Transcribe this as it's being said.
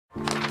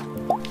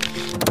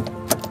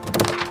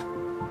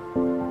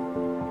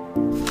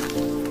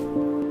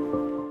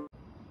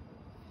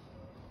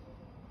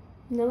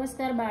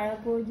નમસ્કાર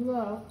બાળકો,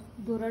 જુઓ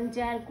ધોરણ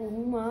 4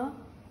 કુહુમાં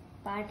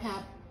પાઠ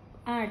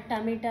 8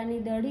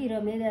 ટામેટાની દડી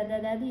રમે દાદા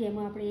દાદી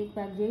એમાં આપણે એક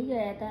ભાગ જોઈ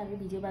ગયા હતા. હવે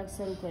બીજો ભાગ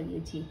શરૂ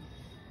કરીએ છીએ.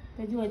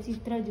 તો જુઓ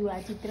ચિત્ર જુઓ,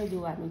 આ ચિત્ર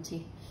જોવાનું છે.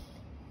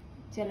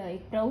 ચલો,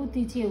 એક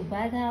પ્રવૃત્તિ છે.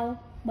 ઊભા થાવ,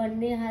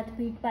 બંને હાથ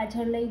પીઠ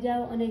પાછળ લઈ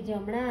જાઓ અને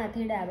જમણા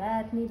હાથે ડાબા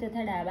હાથની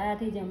તથા ડાબા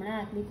હાથે જમણા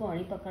હાથની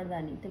કોણી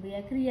પકડવાની. તો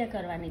ભાઈ આ ક્રિયા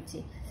કરવાની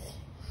છે.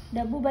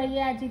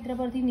 ડબ્બુભાઈએ આ ચિત્ર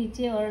પરથી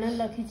નીચે વર્ણન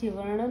લખી છે.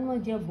 વર્ણનમાં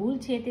જે ભૂલ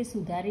છે તે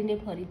સુધારીને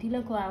ફરીથી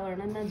લખો. આ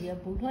વર્ણનના જે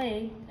ભૂલ હોય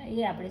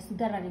એ આપણે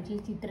સુધારવાની છે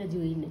ચિત્ર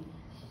જોઈને.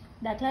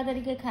 દાખલા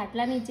તરીકે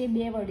ખાટલા નીચે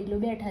બે વડીલો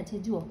બેઠા છે.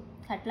 જુઓ,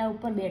 ખાટલા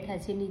ઉપર બેઠા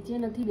છે, નીચે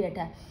નથી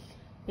બેઠા.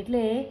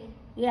 એટલે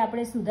એ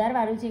આપણે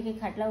સુધારવાનું છે કે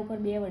ખાટલા ઉપર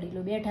બે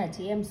વડીલો બેઠા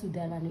છે એમ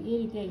સુધારવાનું. એ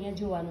રીતે અહીંયા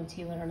જોવાનું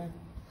છે વર્ણન.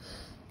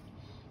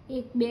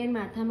 એક બેન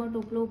માથામાં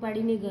ટોપલો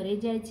ઉપાડીને ઘરે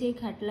જાય છે.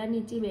 ખાટલા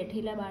નીચે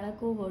બેઠેલા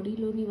બાળકો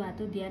વડીલોની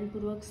વાતો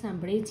ધ્યાનપૂર્વક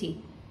સાંભળે છે.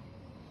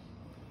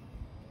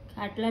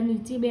 ખાટલા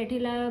નીચે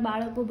બેઠેલા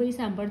બાળકો ભાઈ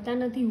સાંભળતા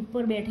નથી,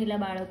 ઉપર બેઠેલા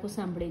બાળકો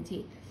સાંભળે છે.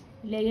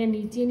 એટલે અહીંયા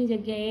નીચેની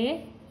જગ્યાએ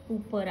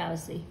ઉપર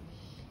આવશે.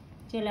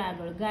 ચલો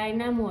આગળ.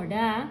 ગાયના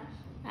મોઢા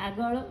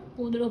આગળ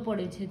પોદળો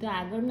પડ્યો છે, તો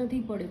આગળ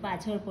નથી પડ્યો,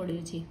 પાછળ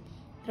પડ્યો છે.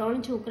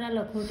 3 છોકરા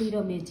લખોટી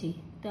રમે છે.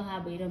 તો હા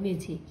ભાઈ રમે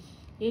છે.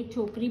 એક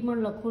છોકરી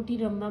પણ લખોટી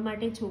રમવા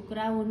માટે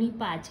છોકરાઓની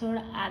પાછળ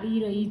આવી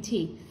રહી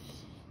છે.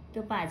 તો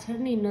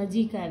પાછળની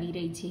નજીક આવી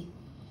રહી છે.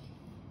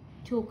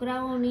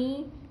 છોકરાઓની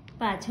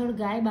પાછળ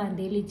ગાય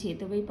બાંધેલી છે.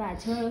 તો ભાઈ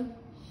પાછળ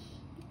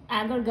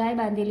આગળ ગાય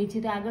બાંધેલી છે,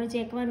 તો આગળ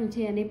ચેકવાનું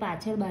છે અને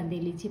પાછળ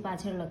બાંધેલી છે,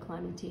 પાછળ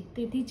લખવાનું છે.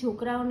 તેથી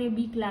છોકરાઓને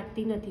બીક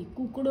લાગતી નથી.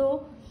 કૂકડો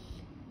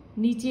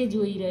નીચે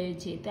જોઈ રહ્યો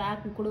છે. તો આ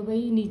કૂકડો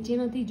ભાઈ નીચે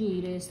નથી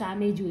જોઈ રહ્યો,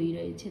 સામે જોઈ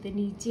રહ્યો છે. તો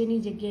નીચેની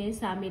જગ્યાએ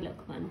સામે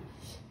લખવાનું.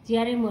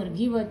 જ્યારે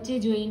મરઘી વચ્ચે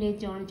જોઈને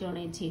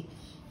ચણચણે છે.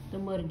 તો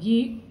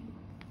મરઘી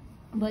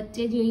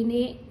વચ્ચે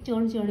જોઈને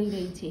ચણચણી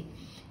રહી છે.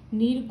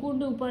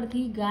 નીરકુંડ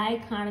ઉપરથી ગાય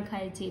ખાણ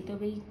ખાય છે. તો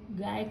ભાઈ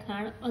ગાય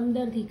ખાણ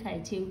અંદરથી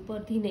ખાય છે,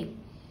 ઉપરથી નહીં.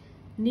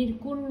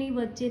 નીરકુંડની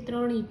વચ્ચે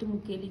 3 ઈંટ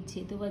મૂકેલી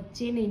છે. તો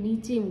વચ્ચે નહીં,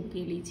 નીચે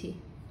મૂકેલી છે,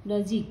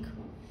 નજીક.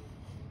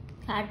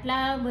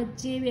 ખાટલા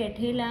વચ્ચે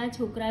બેઠેલા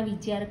છોકરા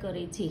વિચાર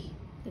કરે છે.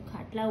 તો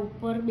ખાટલા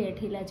ઉપર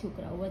બેઠેલા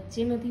છોકરાઓ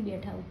વચ્ચે નથી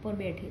બેઠા, ઉપર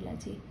બેઠેલા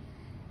છે.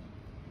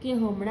 કે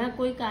હમણાં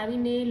કોઈક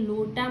આવીને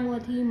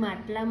લોટામાંથી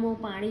માટલામાં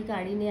પાણી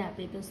કાઢીને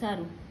આપે તો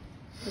સારું.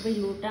 તો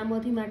ભાઈ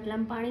લોટામાંથી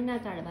માટલામાં પાણી ના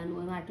કાઢવાનું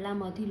હોય,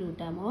 માટલામાંથી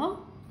લોટામાં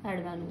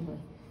કાઢવાનું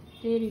હોય.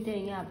 તો એ રીતે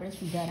અહીંયા આપણે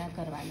સુધારા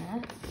કરવાના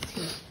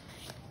છે.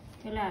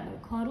 ચાલો આગળ.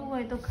 ખરું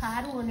હોય તો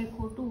ખારું અને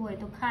ખોટું હોય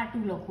તો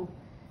ખાટું લખો.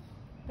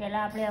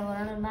 પહેલાં આપણે આ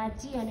વર્ણન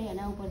વાંચી અને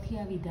એના ઉપરથી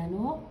આ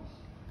વિધાનો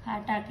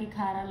ખાટા કે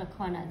ખારા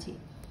લખવાના છે.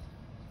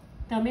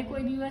 તમે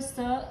કોઈ દિવસ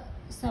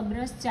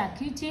સબરસ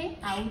ચાખ્યું છે?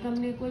 આવું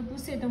તમને કોઈ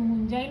પૂછે તો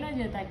મૂંઝાઈ ન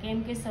જતા, કેમ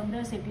કે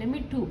સબરસ એટલે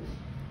મીઠું.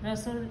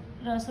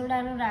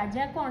 રસોડાનો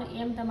રાજા કોણ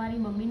એમ તમારી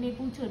મમ્મીને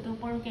પૂછો તો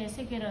પણ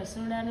કહેશે કે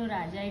રસોડાનો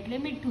રાજા એટલે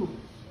મીઠું.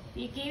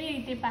 એ કેવી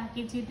રીતે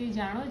પાકે છે તે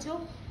જાણો છો?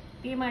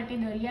 તે માટે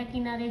દરિયા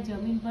કિનારે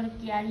જમીન પર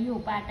ક્યારીઓ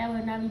પાટા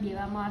બનાવી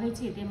દેવામાં આવે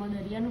છે. તેમાં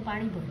દરિયાનું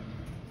પાણી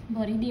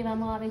ભરી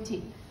દેવામાં આવે છે.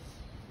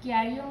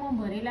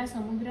 ક્યારીઓમાં ભરેલા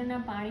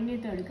સમુદ્રના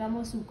પાણીને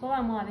તડકામાં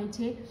સૂકવવામાં આવે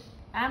છે.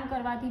 આમ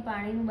કરવાથી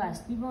પાણીનું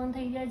બાષ્પીભવન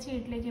થઈ જાય છે,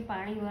 એટલે કે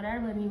પાણી વરાળ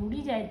બની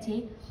ઉડી જાય છે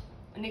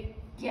અને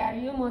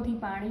ક્યારીઓમાંથી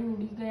પાણી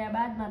ઉડી ગયા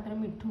બાદ માત્ર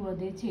મીઠું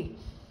વધે છે.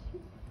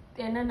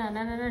 તેના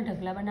નાના નાના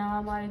ઢગલા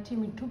બનાવવામાં આવે છે.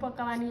 મીઠું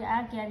પકાવવાની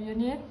આ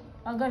ક્યારીઓને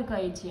અગર કહે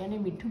છે અને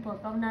મીઠું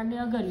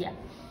પકાવનારને અગરિયા.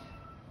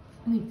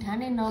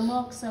 મીઠાને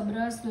નમક,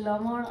 સબરસ,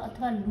 લવણ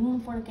અથવા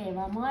લૂણ પણ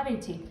કહેવામાં આવે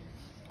છે.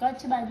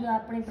 કચ્છ બાજુ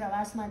આપણે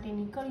પ્રવાસ માટે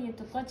નીકળીએ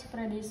તો કચ્છ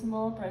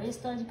પ્રદેશમાં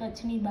પ્રવેશતા જ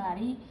કચ્છની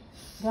બારી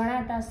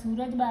ગણાતા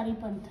સુરજબારી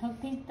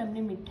પંથકથી જ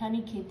તમને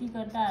મીઠાની ખેતી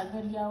કરતા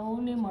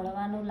અગરિયાઓને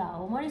મળવાનો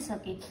લાવો મળી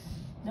શકે.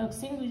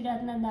 દક્ષિણ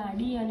ગુજરાતના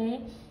દાડી અને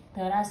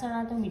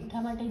ધરાસણા તો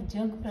મીઠા માટે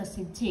જગ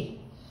પ્રસિદ્ધ છે.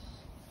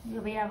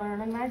 હવે આ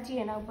વર્ણન વાંચીએ,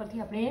 એના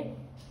ઉપરથી આપણે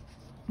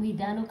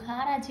વિધાનો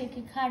ખારા છે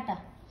કે ખાટા,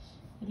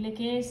 એટલે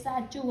કે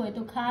સાચું હોય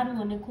તો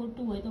ખારું અને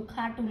ખોટું હોય તો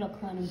ખાટું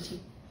લખવાનું છે.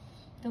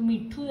 તો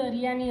મીઠું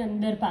દરિયાની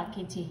અંદર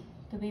પાકે છે.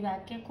 તો ભાઈ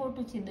વાક્ય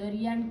ખોટું છે.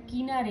 દરિયાના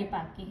કિનારે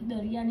પાકે,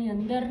 દરિયાની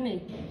અંદર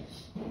નહીં.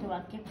 તો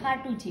વાક્ય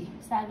ખાટું છે.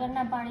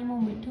 સાગરના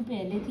પાણીમાં મીઠું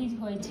પહેલેથી જ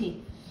હોય છે.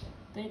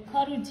 તો એ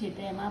ખરું છે,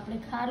 તો એમાં આપણે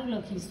ખારું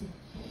લખીશું.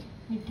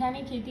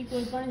 મીઠાની ખેતી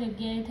કોઈ પણ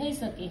જગ્યાએ થઈ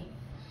શકે.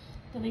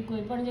 તો ભાઈ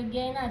કોઈ પણ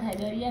જગ્યાએ ના થાય,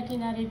 દરિયા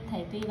કિનારે જ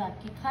થાય. તો એ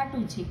વાક્ય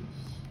ખાટું છે.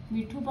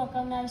 મીઠું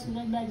પકાવનાર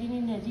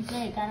સુરજબાજીની નજીક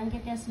રહે કારણ કે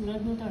ત્યાં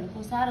સૂરજનો તડકો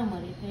સારો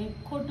મળે. તો એ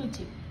ખોટું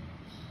છે,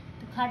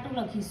 તો ખાટું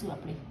લખીશું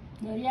આપણે.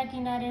 દરિયા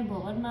કિનારે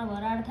ભવનમાં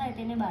વરાળ થાય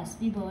તેને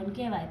બાષ્પીભવન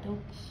કહેવાય. તો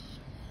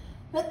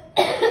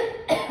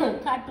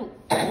ખાટું.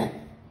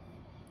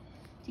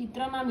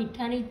 ચિત્રમાં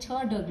મીઠાની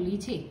 6 ઢગલી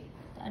છે.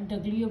 આ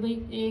ઢગલીઓ ભાઈ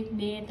 1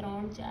 2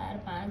 3 4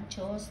 5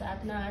 6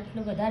 7 ને 8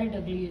 ને વધારે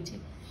ઢગલીઓ છે.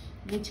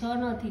 એટલે 6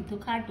 નથી, તો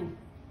ખાટું.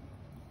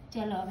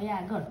 ચાલો હવે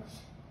આગળ.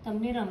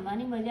 તમને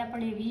રમવાની મજા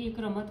પડે એવી એક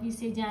રમત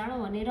વિશે જાણો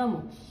અને રમો.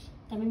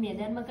 તમે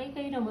મેદાનમાં કઈ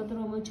કઈ રમતો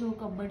રમો છો?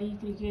 કબડ્ડી,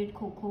 ક્રિકેટ,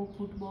 ખોખો,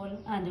 ફૂટબોલ,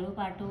 આંધળો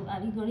પાટો,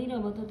 આવી ઘણી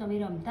રમતો તમે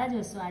રમતા જ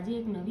હશો. આજે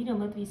એક નવી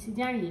રમત વિશે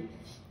જાણીએ.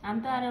 આમ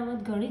તો આ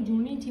રમત ઘણી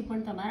જૂની છે,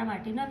 પણ તમારા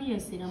માટે નવી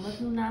હશે.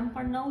 રમતનું નામ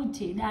પણ નવું જ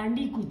છે,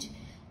 દાંડી કૂચ.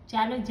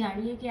 ચાલો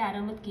જાણીએ કે આ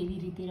રમત કેવી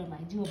રીતે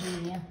રમાય. જો ભાઈ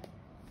અહીંયા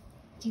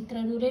ચિત્ર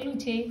દોરેલું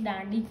છે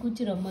દાંડી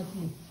કૂચ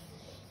રમતનું.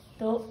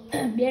 તો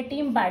 2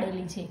 ટીમ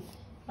પાડેલી છે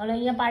અને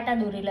અહીંયા પાટા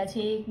દોરેલા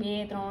છે.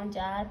 1 2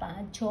 3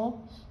 4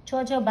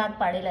 5 6 ભાગ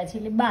પાડેલા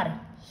છે, એટલે 12.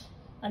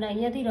 અને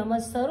અહીંયાથી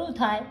રમત શરૂ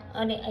થાય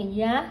અને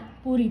અહીંયા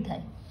પૂરી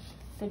થાય.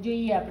 તો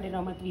જોઈએ આપણે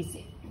રમત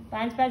વિશે.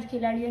 5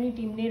 ખેલાડીઓની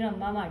ટીમને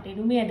રમવા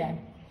માટેનું મેદાન.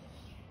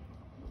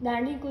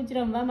 દાંડી કૂચ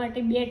રમવા માટે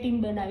 2 ટીમ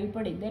બનાવવી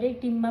પડે. દરેક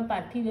ટીમમાં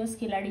 5 થી 10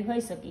 ખેલાડી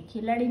હોઈ શકે.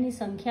 ખેલાડીની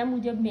સંખ્યા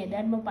મુજબ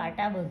મેદાનમાં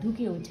પાટા વધુ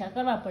કે ઓછા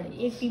કરવા પડે.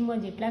 એક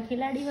ટીમમાં જેટલા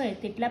ખેલાડી હોય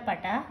તેટલા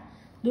પાટા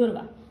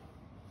દોરવા.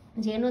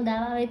 જેનો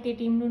દાવ આવે તે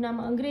ટીમનું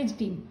નામ અંગ્રેજ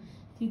ટીમ.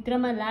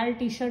 ચિત્રમાં લાલ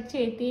ટી-શર્ટ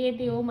છે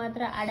તેઓ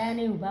માત્ર આડા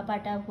અને ઊભા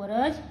પાટા ઉપર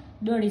જ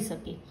દોડી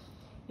શકે.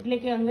 એટલે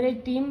કે અંગ્રેજ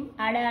ટીમ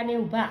આડા અને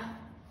ઊભા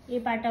એ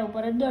પાટા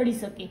ઉપર જ દોડી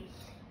શકે.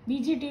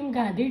 બીજી ટીમ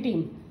ગાંધી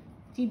ટીમ.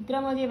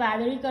 ચિત્રમાં જે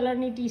વાદળી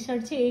કલરની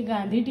ટી-શર્ટ છે એ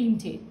ગાંધી ટીમ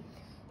છે.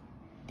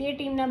 તે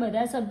ટીમના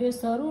બધા સભ્યો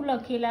શરૂ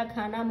લખેલા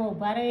ખાનામાં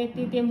ઊભા રહે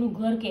તે તેમનું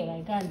ઘર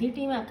કહેવાય. ગાંધી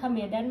ટીમ આખા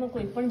મેદાનમાં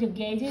કોઈ પણ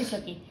જગ્યાએ જઈ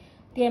શકે.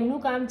 તેમનું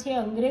કામ છે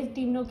અંગ્રેજ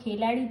ટીમનો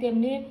ખેલાડી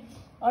તેમને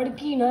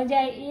અડકી ન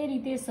જાય એ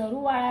રીતે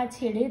શરૂવાળા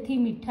છેડેથી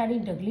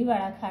મીઠાની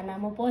ઢગલીવાળા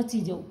ખાનામાં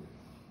પહોંચી જવું.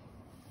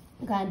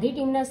 ગાંધી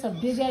ટીમના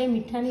સભ્યો જ્યારે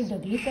મીઠાની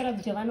ઢગલી તરફ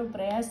જવાનો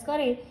પ્રયાસ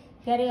કરે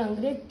ત્યારે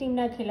અંગ્રેજ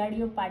ટીમના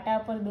ખેલાડીઓ પાટા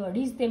પર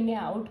દોડી જ તેમને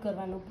આઉટ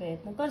કરવાનો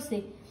પ્રયત્ન કરશે.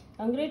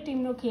 અંગ્રેજ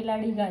ટીમનો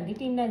ખેલાડી ગાંધી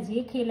ટીમના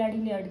જે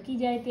ખેલાડીને અડકી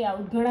જાય તે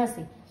આઉટ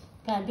ગણાશે.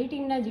 ગાંધી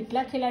ટીમના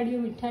જેટલા ખેલાડીઓ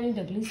મીઠાની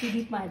ઢગલી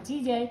સુધી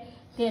પહોંચી જાય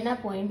તેના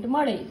પોઈન્ટ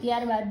મળે.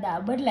 ત્યારબાદ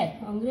દાવ બદલાય.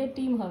 અંગ્રેજ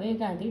ટીમ હવે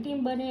ગાંધી ટીમ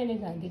બને અને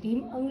ગાંધી ટીમ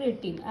અંગ્રેજ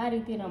ટીમ. આ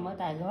રીતે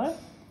રમત આગળ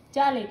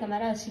ચાલે.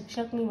 તમારા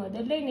શિક્ષકની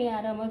મદદ લઈને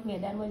આ રમત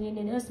મેદાનમાં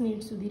જઈને 10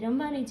 મિનિટ સુધી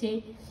રમવાની છે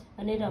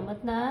અને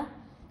રમતના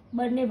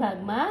બંને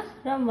ભાગમાં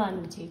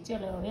રમવાનું છે.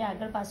 ચલો હવે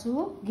આગળ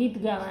પાછું ગીત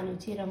ગાવાનું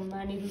છે.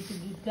 રમવાની રીતે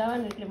ગીત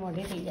ગાવાનું એટલે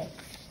મોઢે થઈ જાય.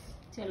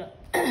 ચલો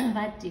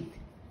વાતચીત.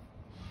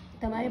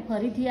 તમારે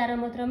ફરીથી આ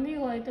રમત રમવી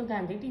હોય તો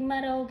ગાંધી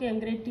ટીમમાં રહો કે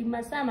અંગ્રેજ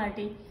ટીમમાં. શા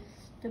માટે?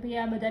 તો ભાઈ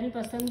આ બધાની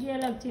પસંદગી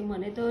અલગ છે.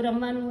 મને તો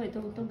રમવાનું હોય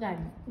તો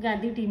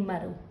ગાંધી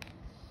ટીમમાં રહું.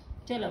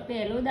 ચલો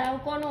પહેલો દાવ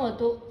કોનો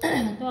હતો?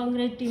 તો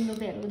અંગ્રેજ ટીમનો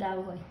પહેલો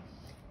દાવ હોય.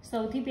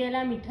 સૌથી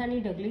પહેલાં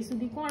મીઠાની ઢગલી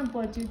સુધી કોણ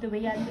પહોંચ્યું? તો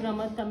ભાઈ આ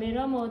રમત તમે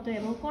રમો તો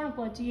એમાં કોણ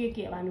પહોંચ્યું એ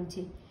કહેવાનું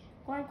છે.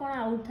 કોણ કોણ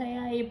આઉટ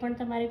થયા એ પણ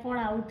તમારે કોણ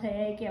આઉટ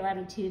થયા એ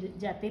કહેવાનું છે.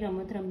 જાતે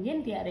રમત રમીએ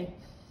ને ત્યારે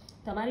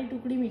તમારી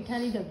ટુકડી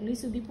મીઠાની ઢગલી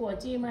સુધી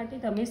પહોંચે એ માટે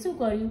તમે શું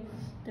કર્યું?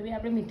 તો ભાઈ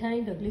આપણે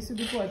મીઠાની ઢગલી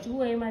સુધી પહોંચવું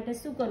હોય એ માટે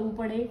શું કરવું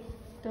પડે?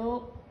 તો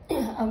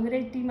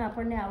અંગ્રેજ ટીમ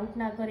આપણને આઉટ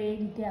ના કરે એ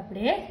રીતે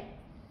આપણે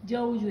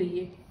જવું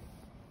જોઈએ.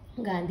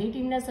 ગાંધી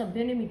ટીમના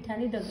સભ્યોને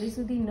મીઠાની ઢગલી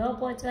સુધી ન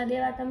પહોંચવા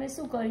દેવા તમે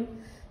શું કર્યું?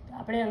 તો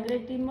આપણે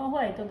અંગ્રેજ ટીમમાં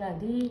હોય તો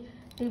ગાંધી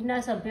ટીમના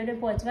સભ્યોને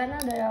પહોંચવા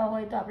ના દેવા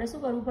હોય તો આપણે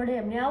શું કરવું પડે?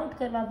 એમને આઉટ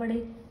કરવા પડે.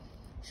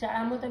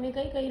 શાળામાં તમે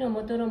કઈ કઈ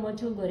રમતો રમો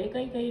છો, ઘરે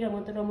કઈ કઈ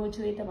રમતો રમો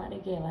છો એ તમારે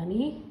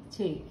કહેવાની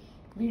છે.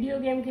 વિડીયો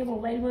ગેમ કે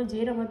મોબાઈલમાં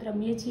જે રમત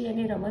રમીએ છીએ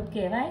એને રમત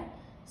કહેવાય.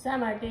 શા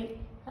માટે?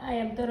 હા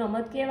એમ તો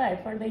રમત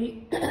કહેવાય, પણ ભાઈ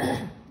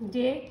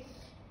જે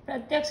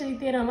પ્રત્યક્ષ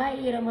રીતે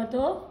રમાય એ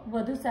રમતો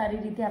વધુ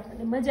સારી રીતે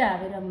આપણને મજા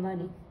આવે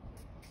રમવાની.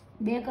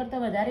 2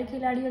 કરતાં વધારે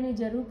ખેલાડીઓની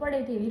જરૂર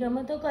પડે તેવી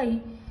રમતો કઈ?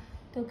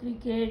 તો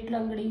ક્રિકેટ,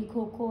 લંગડી,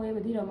 ખોખો એ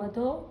બધી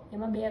રમતો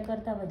એમાં 2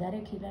 કરતાં વધારે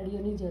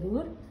ખેલાડીઓની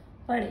જરૂર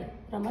પડે.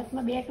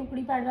 રમતમાં 2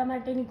 ટુકડી પાડવા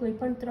માટેની કોઈ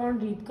પણ 3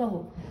 રીત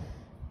કહો.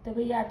 તો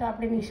ભાઈ આ તો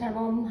આપણે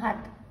નિશાળમાં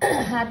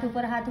હાથ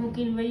ઉપર હાથ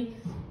મૂકીને ભાઈ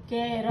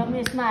કે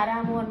રમેશ મારા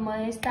મોન,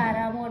 મહેશ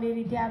તારા મોન એ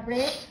રીતે આપણે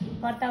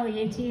કરતા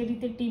હોઈએ છીએ. એ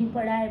રીતે ટીમ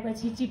પડાય.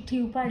 પછી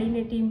ચિઠ્ઠી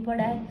ઉપાડીને ટીમ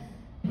પડાય.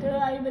 તો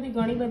આવી બધી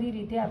ઘણી બધી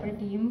રીતે આપણે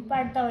ટીમ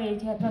પાડતા હોઈએ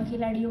છીએ. અથવા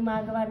ખેલાડીઓ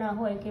માગવાના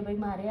હોય કે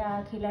ભાઈ મારે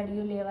આ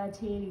ખેલાડીઓ લેવા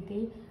છે એ રીતે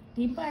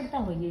ટીમ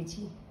પાડતા હોઈએ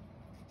છીએ.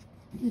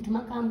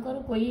 જૂથમાં કામ કરો.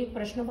 કોઈ એક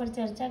પ્રશ્ન પર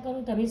ચર્ચા કરો.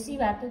 તમે શી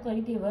વાતો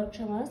કરી તે વર્ગ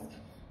સમક્ષ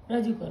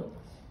રજૂ કરો.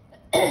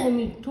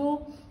 મીઠું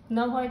ન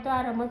હોય તો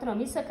આ રમત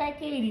રમી શકાય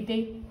કેવી રીતે?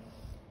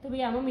 તો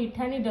ભાઈ આમાં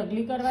મીઠાની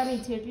ઢગલી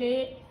કરવાની છે એટલે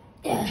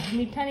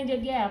મીઠાની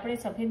જગ્યાએ આપણે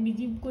સફેદ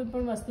બીજી કોઈ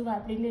પણ વસ્તુ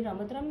વાપરીને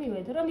રમત રમવી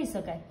હોય તો રમી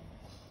શકાય.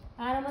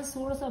 આ રમત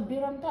 16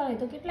 સભ્યો રમતા હોય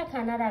તો કેટલા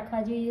ખાના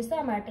રાખવા જોઈએ?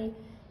 શા માટે?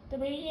 તો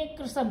ભાઈ એક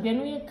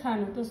સભ્યનું એક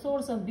ખાનું, તો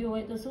 16 સભ્યો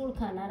હોય તો 16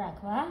 ખાના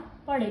રાખવા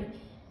પડે.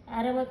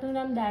 આ રમતનું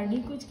નામ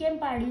દાંડી કૂચ કેમ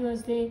પાડ્યું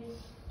હશે?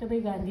 તો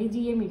ભાઈ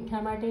ગાંધીજીએ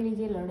મીઠા માટેની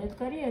જે લડત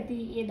કરી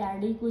હતી એ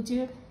દાંડી કૂચ,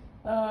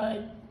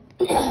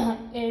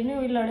 એનું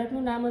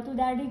લડતનું નામ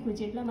હતું દાંડી કૂચ.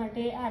 એટલા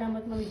માટે આ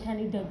રમતમાં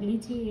મીઠાની ઢગલી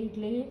છે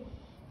એટલે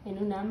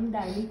એનું નામ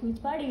દાંડી કૂચ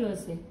પાડ્યું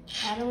હશે.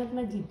 આ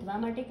રમતમાં જીતવા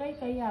માટે કઈ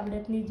કઈ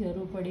આવડતની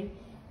જરૂર પડે?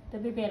 તો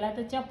ભાઈ પહેલાં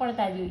તો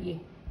ચપળતા જોઈએ.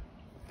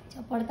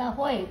 ચપળતા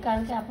હોય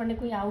કારણ કે આપણને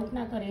કોઈ આઉટ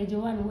ના કરે એ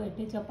જોવાનું હોય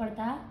એટલે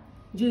ચપળતા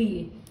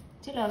જોઈએ.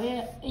 ચલો હવે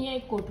અહીંયા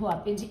એક કોઠો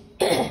આપે છે.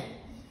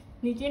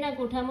 નીચેના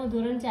કોઠામાં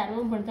ધોરણ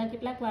 4માં ભણતા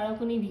કેટલાક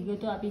બાળકોની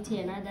વિગતો આપી છે.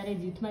 એના આધારે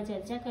જૂથમાં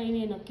ચર્ચા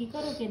કરીને નક્કી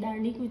કરો કે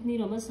દાંડી કૂચની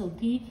રમત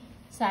સૌથી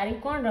સારી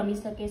કોણ રમી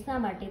શકે. શા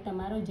માટે?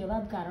 તમારો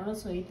જવાબ કારણો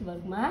સહિત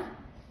વર્ગમાં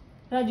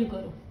રજૂ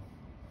કરો.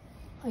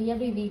 અહીંયા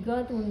ભાઈ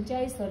વિગત,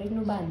 ઊંચાઈ,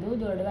 શરીરનું બાંધવું,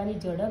 દોડવાની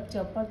ઝડપ,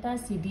 ચપળતા,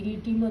 સીધી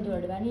લીટીમાં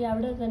દોડવાની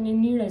આવડત અને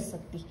નિર્ણય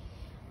શક્તિ.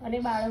 અને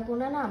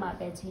બાળકોના નામ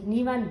આપ્યા છે.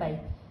 નિવાનભાઈ,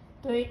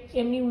 તો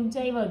એમની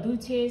ઊંચાઈ વધુ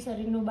છે,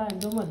 શરીરનું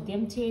બાંધવું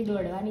મધ્યમ છે,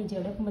 દોડવાની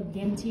ઝડપ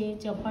મધ્યમ છે,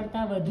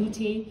 ચપળતા વધુ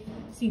છે,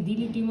 સીધી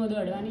લીટીમાં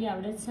દોડવાની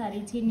આવડત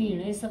સારી છે,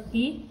 નિર્ણય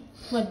શક્તિ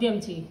મધ્યમ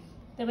છે.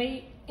 તો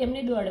ભાઈ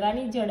એમની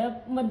દોડવાની ઝડપ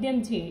મધ્યમ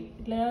છે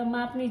એટલે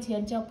માપની છે,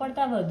 અને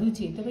ચપળતા વધુ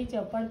છે. તો ભાઈ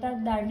ચપળતા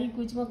દાંડી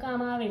કૂચમાં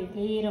કામ આવે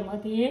એટલે એ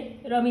રમત એ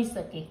રમી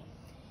શકે.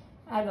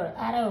 આગળ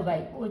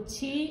આરવભાઈ,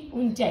 ઓછી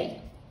ઊંચાઈ,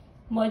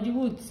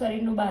 મજબૂત,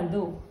 શરીરનું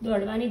બાંધો,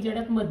 દોડવાની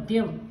ઝડપ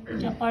મધ્યમ,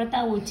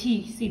 ચપળતા ઓછી,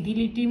 સીધી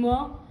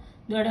લીટીમાં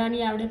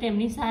દોડવાની આવડત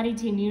એમની સારી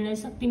છે, નિર્ણય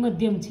શક્તિ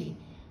મધ્યમ છે.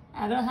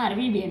 આગળ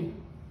હાર્વીબેન,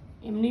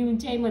 એમની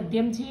ઊંચાઈ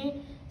મધ્યમ છે,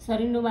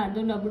 શરીરનો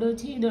બાંધો નબળો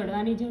છે,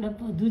 દોડવાની ઝડપ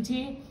વધુ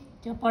છે,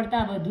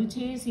 ચપળતા વધુ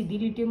છે, સીધી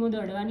લીટીમાં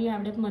દોડવાની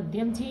આવડત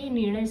મધ્યમ છે,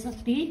 નિર્ણય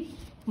શક્તિ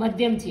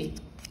મધ્યમ છે.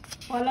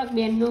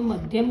 પલકબેનનો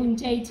મધ્યમ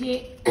ઊંચાઈ છે,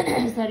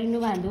 શરીરનો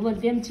બાંધો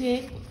મધ્યમ છે,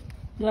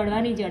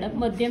 દોડવાની ઝડપ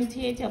મધ્યમ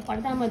છે,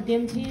 ચપળતા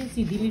મધ્યમ છે,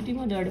 સીધી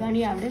લીટીમાં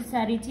દોડવાની આવડત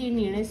સારી છે,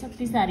 નિર્ણય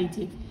શક્તિ સારી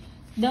છે.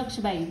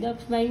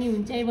 દક્ષભાઈની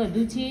ઊંચાઈ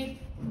વધુ છે,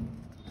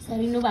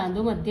 શરીરનો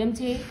બાંધો મધ્યમ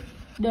છે,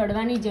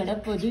 દોડવાની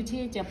ઝડપ વધુ છે,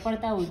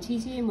 ચપળતા ઓછી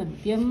છે,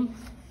 મધ્યમ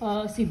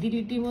સીધી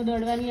લીટીમાં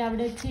દોડવાની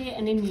આવડત છે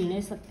અને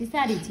નિર્ણય શક્તિ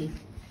સારી છે.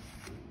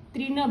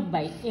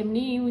 ત્રિનભભાઈ,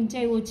 એમની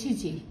ઊંચાઈ ઓછી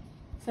છે,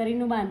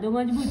 શરીરનો બાંધો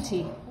મજબૂત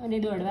છે અને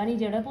દોડવાની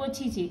ઝડપ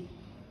ઓછી છે,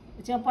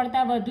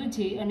 ચપળતા વધુ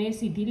છે અને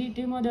સીધી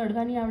લીટીમાં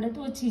દોડવાની આવડત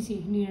ઓછી છે,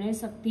 નિર્ણય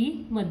શક્તિ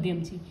મધ્યમ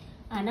છે.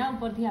 આના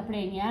ઉપરથી આપણે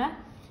અહીંયા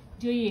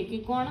જોઈએ કે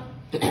કોણ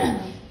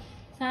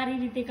સારી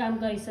રીતે કામ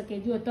કરી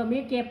શકે. જો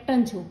તમે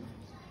કેપ્ટન છો,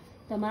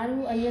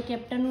 તમારું અહીંયા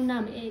કેપ્ટનનું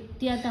નામ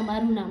ત્યાં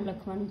તમારું નામ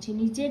લખવાનું છે.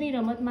 નીચેની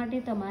રમત માટે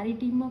તમારી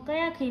ટીમમાં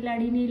કયા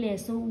ખેલાડીને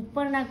લેશો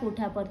ઉપરના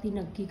કોઠા પરથી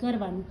નક્કી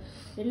કરવાનું.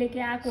 એટલે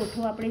કે આ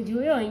કોઠો આપણે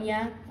જોયો,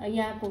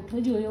 અહીંયા આ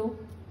કોઠો જોયો,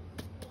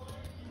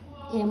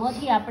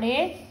 એમાંથી આપણે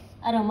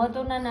આ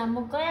રમતોના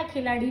નામમાં કયા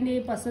ખેલાડીને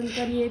પસંદ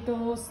કરીએ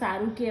તો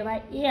સારું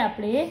કહેવાય એ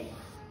આપણે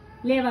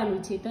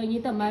લેવાનું છે. તો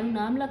અહીંયા તમારું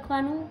નામ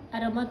લખવાનું.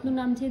 આ રમતનું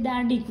નામ છે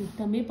દાંડીકૂચ.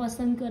 તમે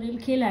પસંદ કરેલ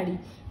ખેલાડી,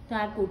 તો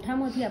આ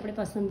કોઠામાંથી આપણે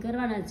પસંદ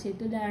કરવાના છે.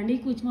 તો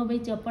દાંડીકૂચમાં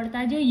ભાઈ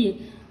ચપળતા જોઈએ,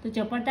 તો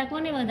ચપળતા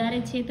કોને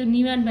વધારે છે? તો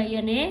નિવાનભાઈ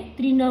અને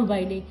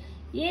ત્રિનભભાઈને.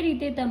 એ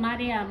રીતે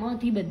તમારે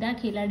આમાંથી બધા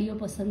ખેલાડીઓ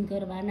પસંદ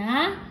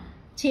કરવાના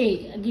છે.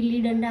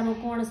 ગિલ્લી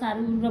દંડામાં કોણ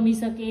સારું રમી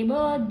શકે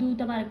બધું,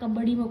 તમારે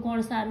કબડ્ડીમાં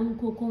કોણ સારું,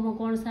 ખોખોમાં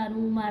કોણ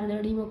સારું,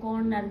 મારદડીમાં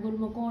કોણ,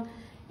 નારગોલમાં કોણ,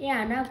 એ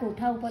આના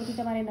કોઠા ઉપરથી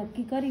તમારે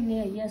નક્કી કરીને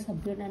અહીંયા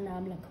સભ્યોના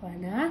નામ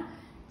લખવાના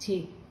છે.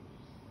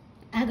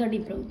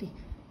 આગળની પ્રવૃત્તિ,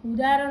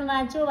 ઉદાહરણ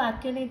વાંચો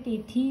વાક્યને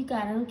તેથી,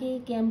 કારણ કે,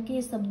 કેમ કે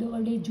શબ્દો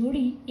વડે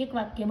જોડી એક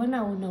વાક્ય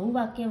બનાવો. નવું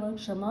વાક્ય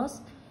સમસ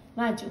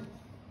વાંચો.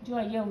 જો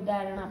અહીંયા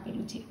ઉદાહરણ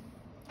આપેલું છે.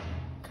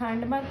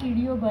 ખાંડમાં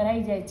કીડીઓ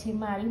ભરાઈ જાય છે,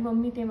 મારી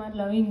મમ્મી તેમાં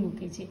લવિંગ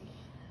મૂકે છે.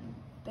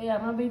 તો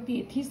આમાં ભાઈ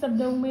તેથી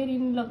શબ્દ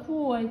ઉમેરીને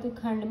લખવું હોય તો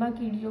ખાંડમાં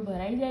કીડીઓ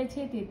ભરાઈ જાય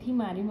છે, તેથી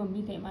મારી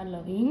મમ્મી તેમાં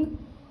લવિંગ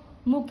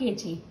મૂકે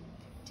છે.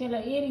 ચલો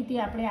એ રીતે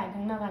આપણે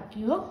આગળના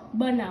વાક્યો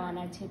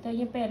બનાવવાના છે. તો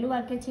અહીંયા પહેલું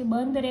વાક્ય છે,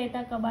 બંધ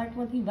રહેતા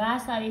કબાટમાંથી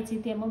વાસ આવે છે,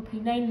 તેમાં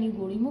ફિનાઇલની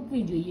ગોળી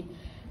મૂકવી જોઈએ.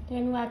 તો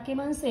એનું વાક્ય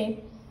બનશે,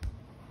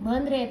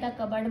 બંધ રહેતા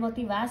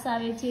કબાટમાંથી વાસ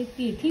આવે છે,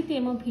 તેથી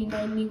તેમાં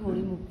ફિનાઇલની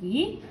ગોળી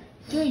મૂકવી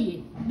જોઈએ.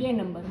 2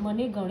 નંબર,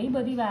 મને ઘણી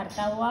બધી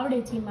વાર્તાઓ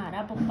આવડે છે,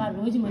 મારા પપ્પા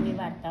રોજ મને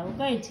વાર્તાઓ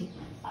કહે છે.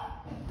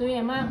 તો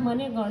એમાં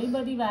મને ઘણી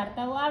બધી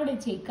વાર્તાઓ આવડે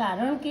છે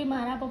કારણ કે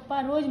મારા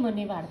પપ્પા રોજ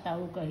મને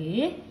વાર્તાઓ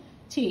કહે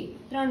છે.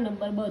 3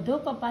 નંબર, બધો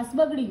કપાસ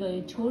બગડી ગયો,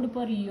 છોડ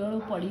પર ઈયળો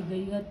પડી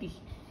ગઈ હતી.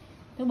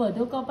 તો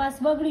બધો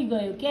કપાસ બગડી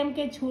ગયો કેમ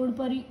કે છોડ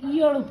પર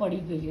ઈયળો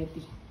પડી ગઈ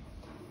હતી.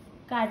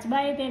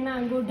 કાચબાએ તેના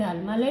અંગો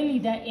ઢાલમાં લઈ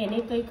લીધા, એને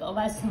કંઈક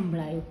અવાજ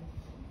સંભળાયો.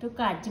 તો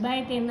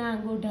કાચબાએ તેના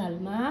અંગો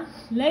ઢાલમાં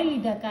લઈ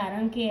લીધા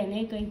કારણ કે એને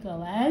કંઈક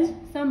અવાજ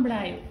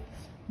સંભળાયો.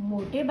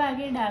 મોટે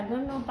ભાગે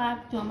ડાંગરનો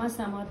પાક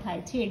ચોમાસામાં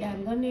થાય છે,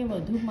 ડાંગરને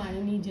વધુ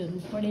પાણીની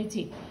જરૂર પડે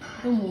છે.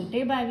 તો મોટે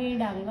ભાગે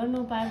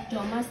ડાંગરનો પાક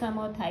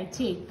ચોમાસામાં થાય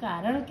છે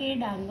કારણ કે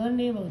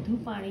ડાંગરને વધુ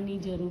પાણીની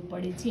જરૂર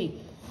પડે છે.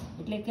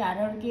 એટલે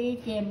કારણ કે,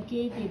 કેમ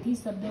કે, તેથી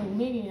શબ્દ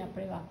ઉમેરીને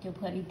આપણે વાક્ય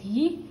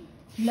ફરીથી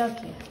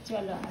લખીએ.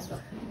 ચલો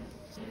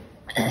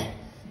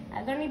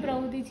આગળની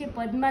પ્રવૃત્તિ છે,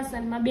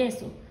 પદ્માસનમાં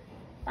બેસો.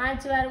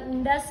 5 વાર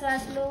ઊંડા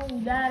શ્વાસ લો.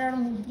 ઉદાહરણ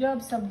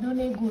મુજબ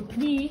શબ્દોને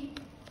ગોઠવી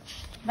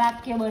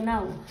વાક્ય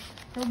બનાવો.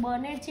 તો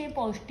બને છે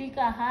પૌષ્ટિક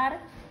આહાર,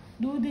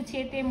 દૂધ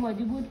છે તે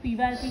મજબૂત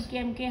પીવાથી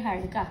કેમ કે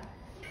હાડકાં.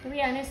 તો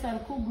ભાઈ આને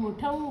સરખું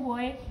ગોઠવવું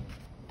હોય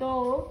તો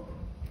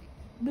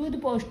દૂધ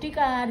પૌષ્ટિક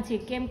આહાર છે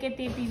કેમ કે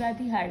તે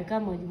પીવાથી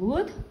હાડકાં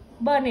મજબૂત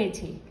બને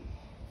છે.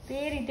 તો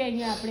એ રીતે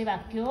અહીંયા આપણે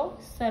વાક્યો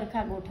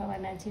સરખા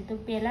ગોઠવવાના છે. તો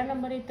પહેલા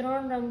નંબરે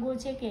 3 રંગો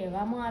છે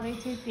કહેવામાં આવે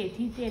છે,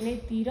 તેથી તેને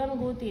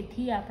તિરંગો,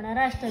 તેથી આપણા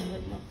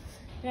રાષ્ટ્રધ્વજનો.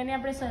 તેને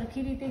આપણે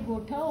સરખી રીતે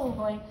ગોઠવવું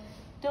હોય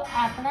તો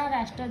આપણા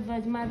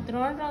રાષ્ટ્રધ્વજમાં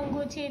 3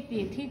 રંગો છે,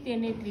 તેથી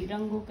તેને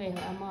ત્રિરંગો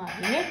કહેવામાં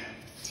આવે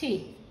છે.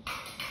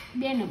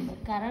 2 નંબર,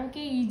 કારણ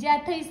કે ઈજા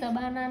થઈ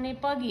સબાનાને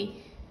પગે,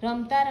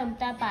 રમતા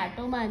રમતા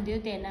પાટો બાંધ્યો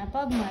તેના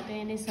પગમાં. તો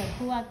એને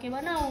સરખું વાક્ય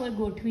બનાવવું હોય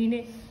ગોઠવીને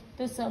તો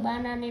તો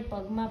સબાનાને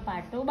પગમાં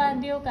પાટો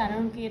બાંધ્યો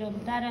કારણ કે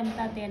રમતા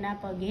રમતા તેના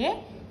પગે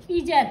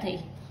ઈજા થઈ.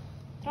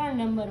 3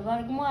 નંબર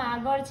વર્ગમાં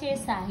આગળ છે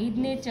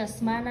શાહિદને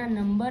ચશ્માના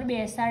નંબર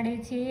બેસાડે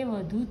છે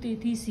વધુ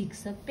તેથી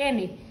શિક્ષક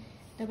તેને.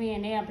 તો ભાઈ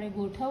એને આપણે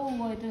ગોઠવવું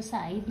હોય તો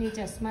શાહિદને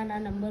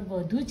ચશ્માના નંબર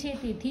વધુ છે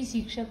તેથી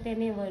શિક્ષક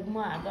તેને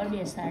વર્ગમાં આગળ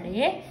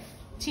બેસાડે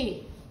છે.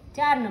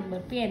 4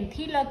 નંબર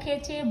પેનથી લખે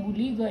છે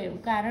ભૂલી ગયો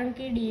કારણ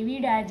કે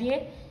ડેવિડ આજે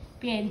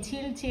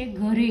પેન્સિલ છે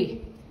ઘરે.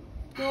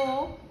 તો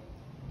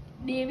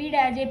ડેવિડ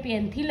આજે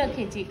પેનથી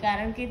લખે છે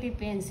કારણ કે તે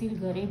પેન્સિલ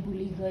ઘરે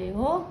ભૂલી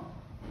ગયો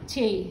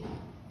છે.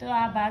 તો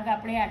આ ભાગ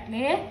આપણે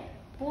આટલે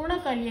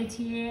પૂર્ણ કરીએ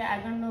છીએ.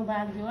 આગળનો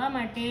ભાગ જોવા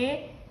માટે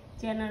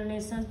ચેનલને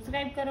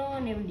સબસ્ક્રાઈબ કરો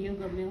અને વિડીયો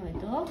ગમ્યો હોય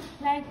તો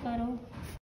લાઈક કરો.